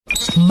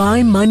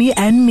My Money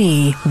and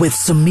Me with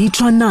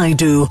Sumitra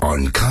Naidu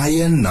on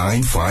Kaya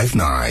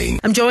 959.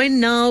 I'm joined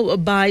now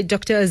by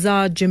Dr.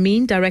 Azar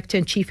Jammine, Director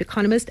and Chief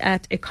Economist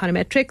at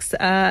Econometrics.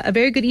 A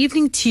very good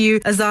evening to you,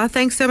 Azar.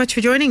 Thanks so much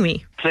for joining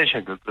me.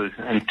 Pleasure, Gugu,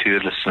 and to your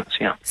listeners,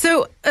 yeah.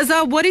 So,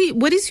 Azar, what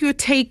is your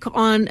take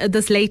on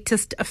this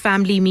latest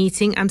family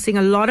meeting? I'm seeing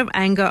a lot of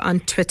anger on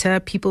Twitter,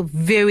 people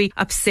very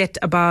upset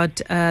about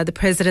the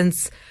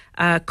president's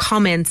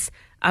comments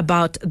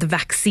about the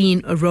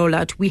vaccine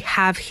rollout. We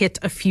have hit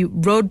a few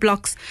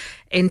roadblocks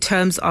in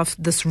terms of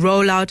this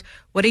rollout.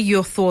 What are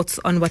your thoughts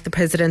on what the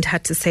president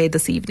had to say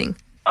this evening?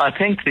 I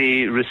think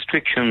the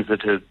restrictions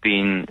that have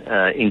been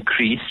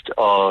increased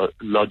are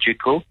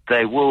logical.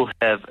 They will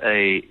have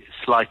a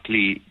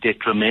slightly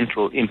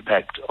detrimental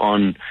impact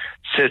on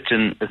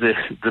certain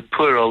the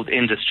poor old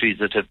industries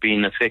that have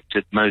been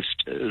affected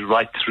most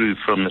right through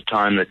from the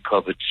time that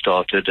COVID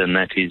started, and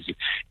that is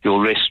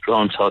your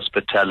restaurants,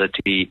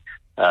 hospitality,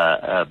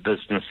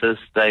 businesses.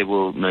 They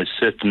will most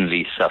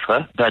certainly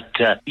suffer. But,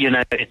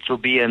 it will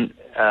be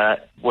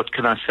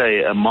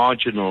a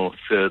marginal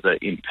further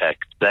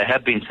impact. They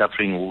have been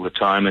suffering all the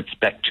time. It's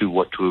back to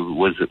what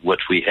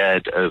we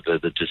had over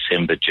the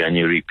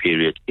December-January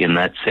period in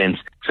that sense.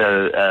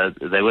 So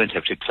they won't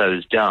have to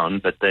close down,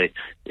 but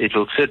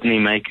it'll certainly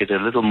make it a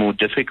little more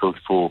difficult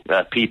for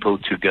people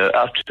to go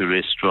out to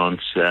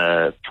restaurants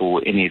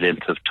for any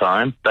length of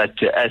time.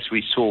 But as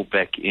we saw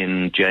back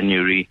in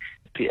January,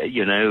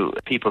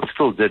 people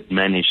still did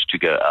manage to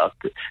go out.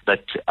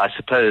 But I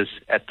suppose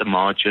at the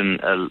margin,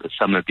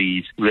 some of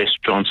these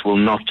restaurants will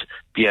not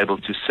be able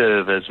to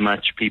serve as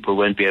much. People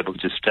won't be able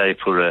to stay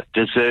for a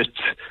dessert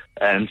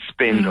and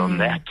spend on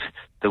that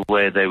the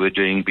way they were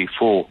doing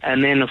before.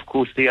 And then, of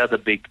course, the other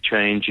big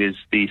change is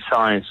the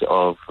size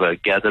of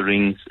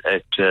gatherings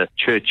at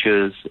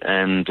churches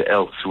and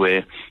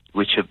elsewhere,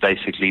 which have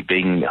basically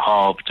been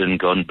halved and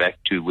gone back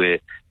to where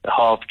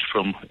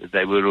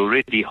they were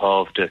already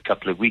halved a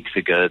couple of weeks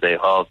ago. They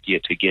halved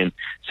yet again.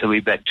 So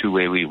we're back to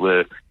where we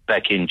were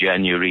back in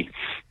January.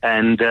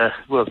 And,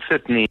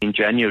 certainly in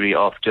January,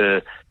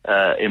 after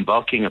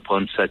embarking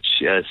upon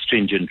such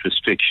stringent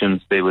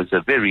restrictions, there was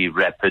a very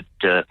rapid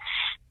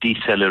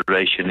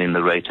deceleration in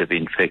the rate of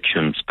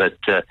infections. But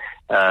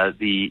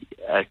the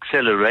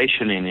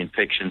acceleration in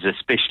infections,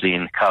 especially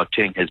in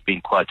Gauteng, has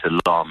been quite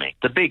alarming.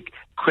 The big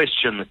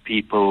question that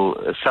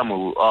some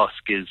will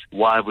ask is,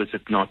 why was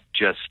it not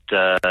just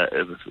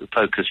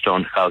focused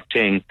on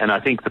Gauteng? And I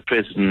think the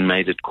president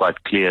made it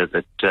quite clear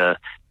that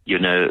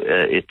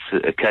it's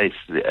a case,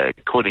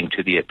 according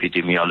to the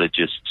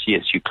epidemiologists,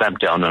 yes, you clamp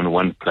down on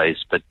one place,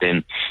 but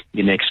then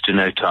in next to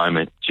no time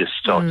it just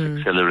starts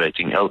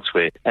accelerating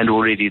elsewhere. And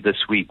already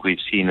this week we've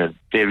seen a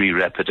very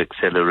rapid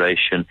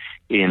acceleration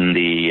in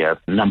the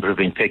number of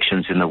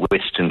infections in the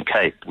Western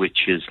Cape,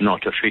 which is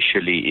not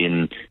officially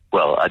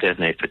I don't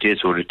know if it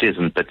is or it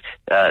isn't, but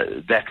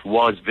that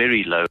was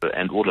very low,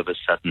 and all of a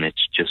sudden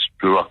it's just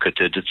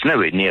rocketed. It's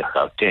nowhere near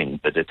Gauteng,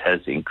 but it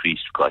has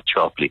increased quite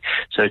sharply.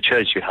 So it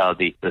shows you how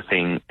the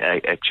thing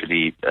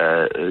actually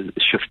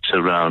shifts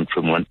around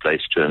from one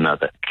place to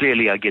another.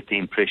 Clearly, I get the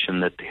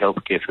impression that the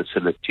healthcare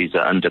facilities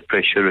are under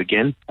pressure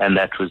again, and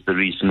that was the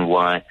reason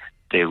why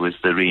there was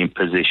the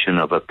reimposition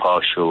of a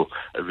partial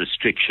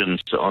restrictions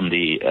on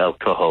the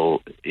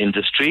alcohol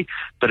industry.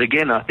 But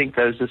again, I think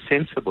those are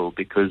sensible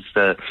because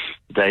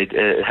they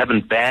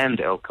haven't banned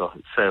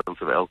sales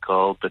of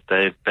alcohol, but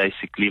they've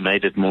basically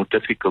made it more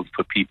difficult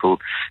for people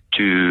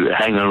to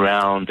hang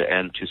around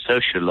and to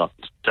socialize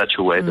such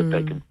a way that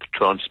they can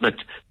transmit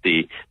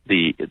the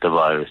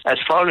virus. As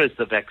far as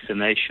the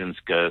vaccinations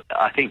go,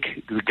 I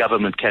think the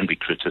government can be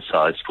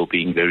criticized for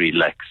being very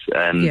lax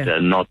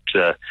and not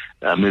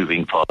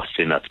moving fast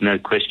enough. No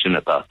question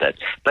about that.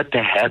 But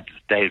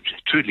they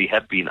truly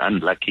have been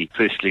unlucky.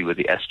 Firstly, with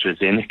the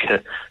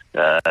AstraZeneca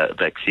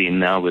vaccine,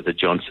 now with the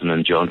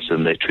Johnson &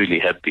 Johnson, they truly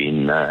have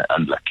been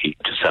unlucky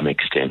to some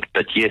extent.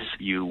 But yes,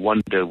 you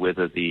wonder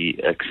whether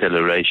the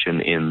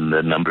acceleration in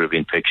the number of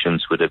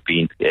infections would have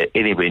been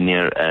anywhere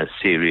near as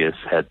serious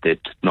had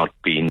it not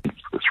been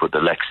for the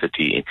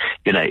laxity.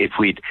 If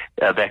we'd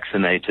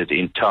vaccinated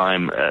in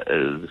time,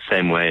 the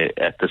same way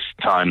at this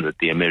time that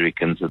the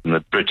Americans and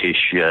the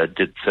British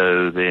did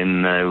so,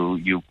 then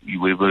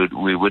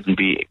we wouldn't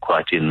be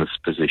quite in this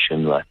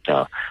position right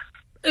now.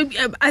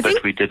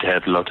 But we did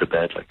have a lot of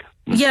bad luck.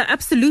 Yeah,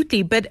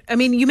 absolutely. But I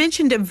mean, you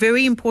mentioned a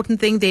very important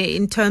thing there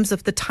in terms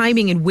of the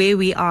timing and where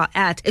we are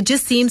at. It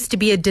just seems to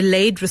be a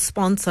delayed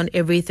response on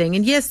everything.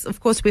 And yes, of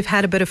course, we've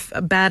had a bit of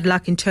bad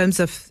luck in terms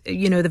of,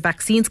 the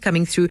vaccines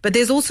coming through. But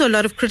there's also a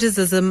lot of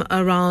criticism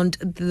around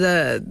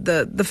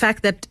the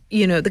fact that,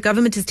 the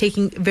government is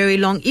taking very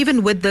long,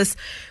 even with this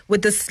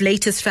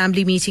latest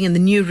family meeting and the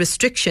new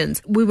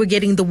restrictions. We were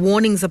getting the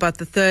warnings about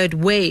the third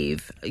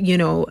wave,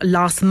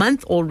 last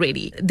month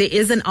already. There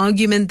is an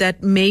argument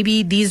that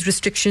maybe these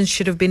restrictions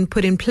should have been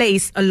put in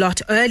place a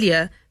lot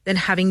earlier than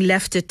having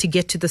left it to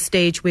get to the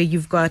stage where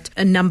you've got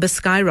a number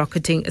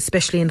skyrocketing,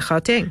 especially in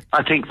Gauteng.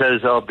 I think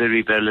those are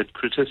very valid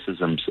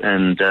criticisms,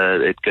 and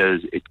it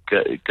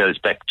goes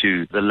back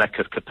to the lack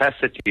of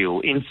capacity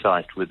or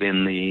insight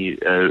within the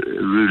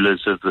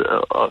rulers of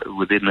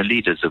within the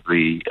leaders of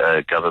the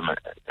government.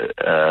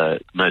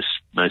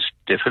 Most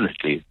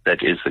definitely,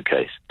 that is the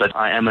case. But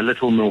I am a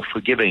little more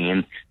forgiving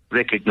in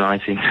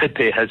recognizing that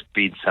there has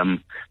been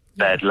some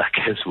bad luck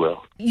as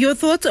well. Your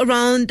thoughts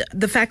around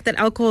the fact that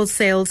alcohol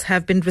sales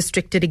have been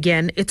restricted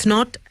again? It's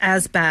not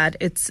as bad.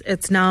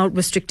 It's now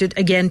restricted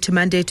again to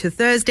Monday to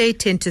Thursday,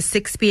 10 to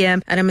 6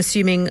 p.m. And I'm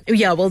assuming,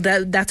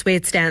 that's where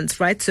it stands,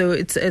 right? So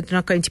it's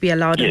not going to be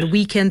allowed on the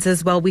weekends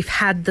as well. We've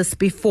had this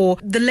before.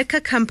 The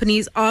liquor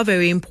companies are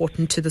very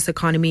important to this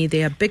economy.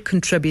 They are big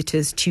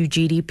contributors to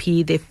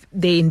GDP.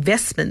 Their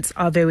investments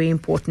are very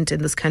important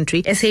in this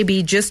country.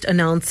 SAB just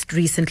announced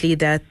recently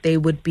that they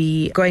would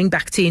be going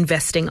back to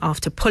investing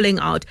after pulling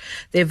out.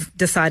 They've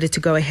decided to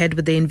go ahead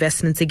with the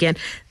investments again.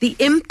 The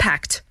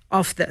impact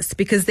of this,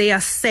 because they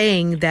are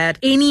saying that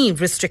any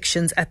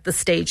restrictions at this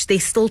stage, they're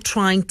still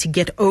trying to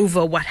get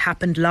over what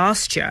happened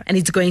last year, and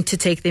it's going to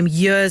take them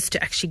years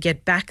to actually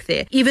get back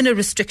there. Even a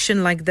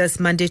restriction like this,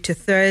 Monday to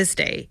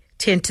Thursday,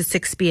 10 to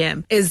 6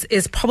 p.m. is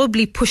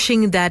probably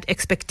pushing that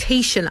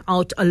expectation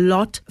out a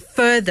lot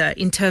further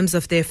in terms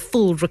of their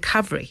full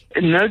recovery.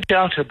 No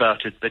doubt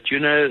about it, but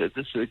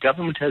the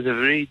government has a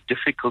very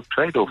difficult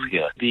trade-off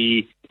here.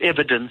 The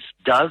evidence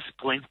does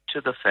point to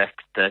the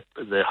fact that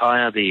the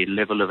higher the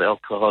level of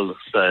alcohol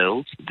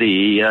sales,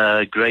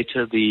 the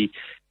greater the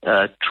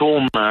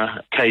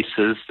trauma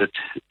cases that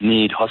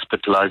need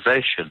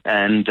hospitalization.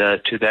 And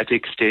to that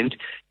extent,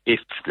 if,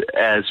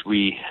 as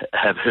we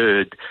have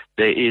heard,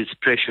 there is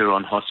pressure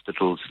on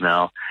hospitals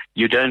now,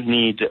 you don't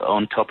need,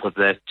 on top of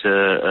that,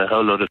 a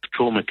whole lot of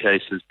trauma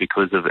cases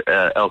because of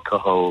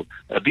alcohol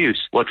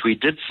abuse. What we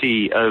did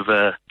see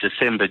over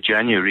December,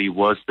 January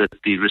was that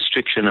the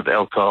restriction of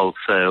alcohol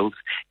sales,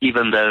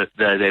 even though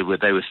they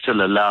were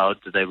still allowed,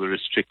 they were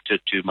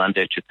restricted to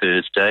Monday to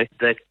Thursday,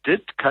 that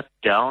did cut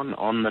down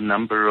on the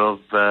number of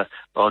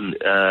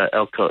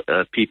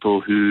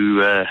people who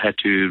had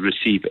to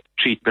receive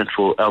treatment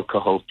for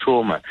alcohol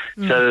trauma.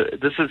 So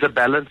this is a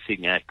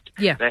balancing act.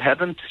 Yeah. They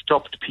haven't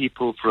stopped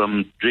people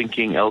from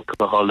drinking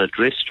alcohol at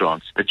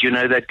restaurants, but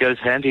that goes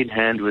hand in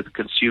hand with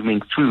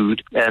consuming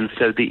food, and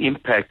so the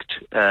impact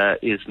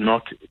is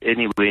not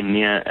anywhere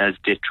near as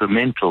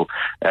detrimental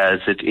as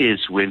it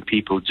is when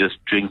people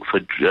just drink for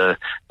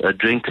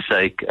drink's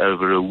sake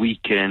over a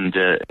weekend,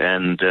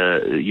 and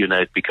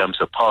it becomes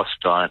a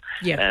pastime,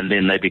 and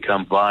then they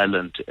become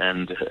violent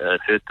and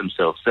hurt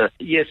themselves. So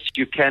yes,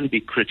 you can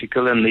be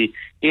critical, and the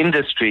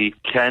industry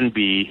can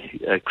be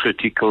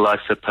critical, I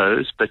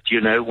suppose, but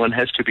one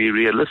has to be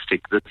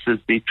realistic. This is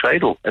the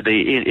trade-off.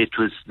 It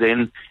was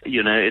then,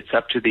 it's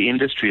up to the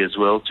industry as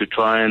well to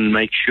try and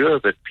make sure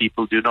that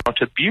people do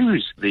not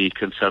abuse the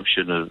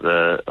consumption of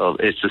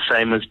it's the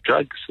same as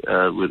drugs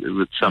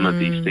with some of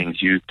these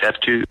things. You have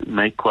to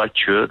make quite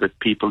sure that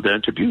people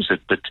don't abuse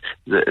it, but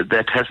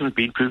that hasn't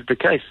been proved the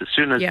case. As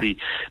soon as the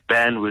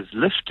ban was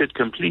lifted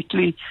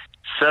completely,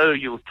 so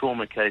your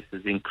trauma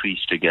cases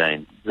increased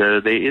again. So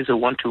there is a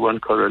one-to-one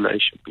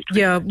correlation between.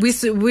 Yeah, we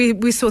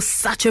saw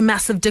such a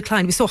massive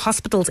decline. We saw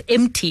hospitals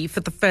empty for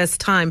the first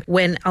time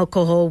when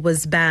alcohol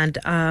was banned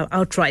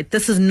outright.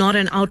 This is not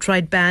an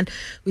outright ban.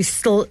 We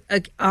still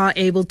are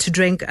able to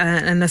drink,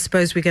 and I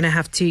suppose we're going to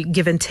have to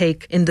give and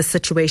take in the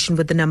situation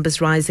with the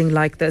numbers rising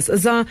like this.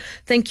 Azar,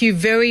 thank you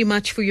very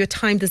much for your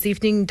time this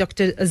evening.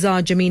 Dr.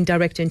 Azar Jammine,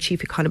 Director and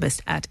Chief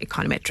Economist at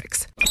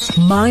Econometrics.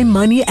 My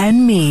Money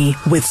and Me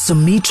with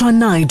Sumitra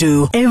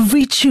Naidu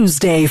every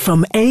Tuesday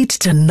from 8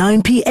 to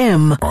 9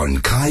 p.m. on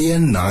Kaya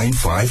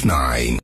 959.